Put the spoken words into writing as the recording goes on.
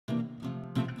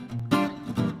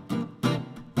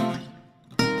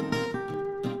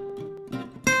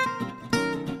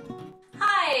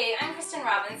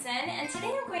Robinson, and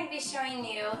today I'm going to be showing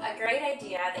you a great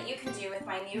idea that you can do with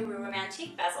my new Rue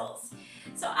Romantique bezels.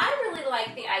 So I really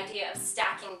like the idea of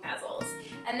stacking bezels,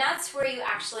 and that's where you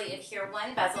actually adhere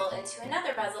one bezel into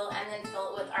another bezel and then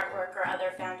fill it with artwork or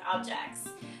other found objects.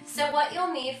 So what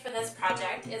you'll need for this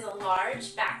project is a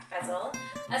large backed bezel,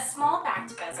 a small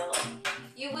backed bezel.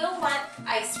 You will want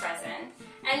ice resin,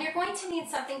 and you're going to need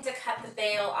something to cut the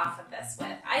bail off of this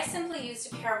with. I simply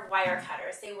used a pair of wire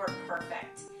cutters. They work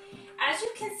perfect. As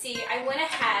you can see, I went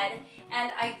ahead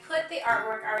and I put the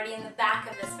artwork already in the back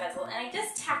of this bezel, and I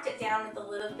just tacked it down with a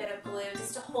little bit of glue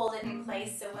just to hold it in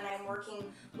place, so when I'm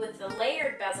working with the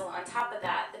layered bezel on top of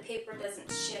that, the paper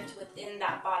doesn't shift within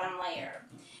that bottom layer.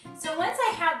 So once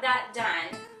I have that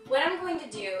done, what I'm going to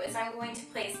do is I'm going to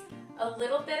place a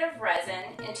little bit of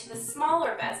resin into the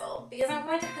smaller bezel because I'm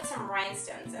going to put some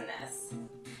rhinestones in this.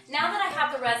 Now that I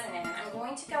have the resin in, I'm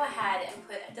going to go ahead and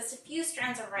put just a few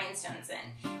strands of rhinestones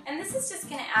in. And this is just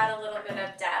going to add a little bit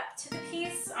of depth to the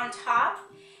piece on top.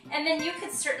 And then you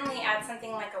could certainly add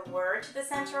something like a word to the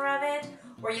center of it,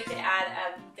 or you could add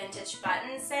a vintage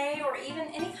button, say, or even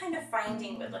any kind of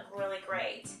finding would look really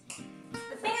great.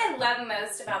 The thing I love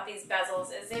most about these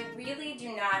bezels is they really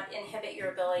do not inhibit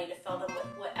your ability to fill them with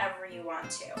whatever you want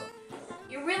to.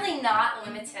 You're really not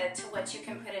limited to what you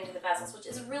can put into the bezels, which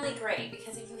is really great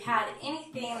because if you had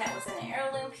anything that was an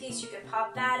heirloom piece, you could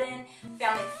pop that in.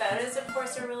 Family photos, of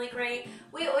course, are really great.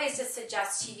 We always just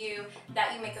suggest to you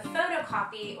that you make a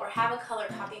photocopy or have a color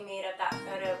copy made of that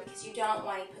photo because you don't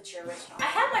want to put your original. I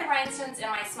have my rhinestones in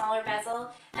my smaller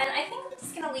bezel, and I think I'm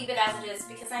just going to leave it as it is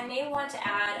because I may want to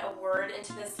add a word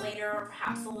into this later, or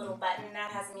perhaps a little button that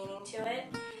has meaning to it.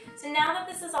 So now that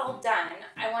this is all done,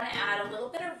 I want to add a little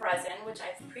bit of resin, which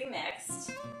I've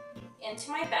pre-mixed,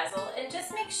 into my bezel, and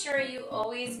just make sure you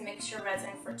always mix your resin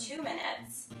for 2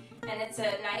 minutes. And it's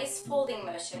a nice folding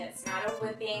motion. It's not a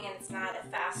whipping and it's not a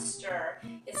fast stir.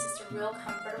 It's just a real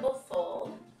comfortable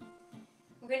fold.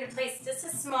 I'm going to place just a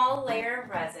small layer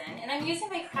of resin, and I'm using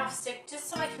my craft stick just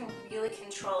so I can really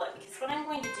control it, because what I'm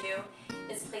going to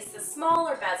do is place the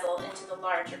smaller bezel into the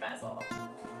larger bezel.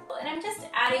 And I'm just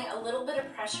adding a little bit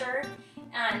of pressure,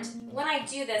 and when I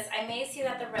do this, I may see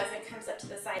that the resin comes up to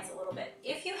the sides a little bit.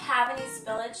 If you have any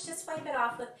spillage, just wipe it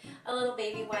off with a little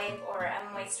baby wipe or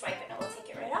a moist wipe and it will take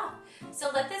it right off. So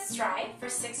let this dry for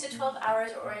 6 to 12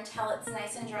 hours or until it's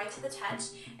nice and dry to the touch,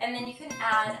 and then you can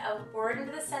add a word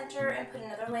into the center and put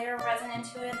another layer of resin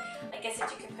into it. Like I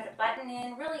said, you can put a button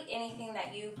in, really anything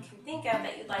that you can think of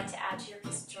that you'd like to add to your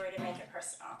piece of jewelry to make it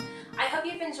personal. I hope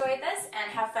you've enjoyed this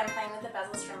and have fun playing with the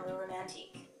bezels from Rue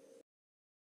Romantique.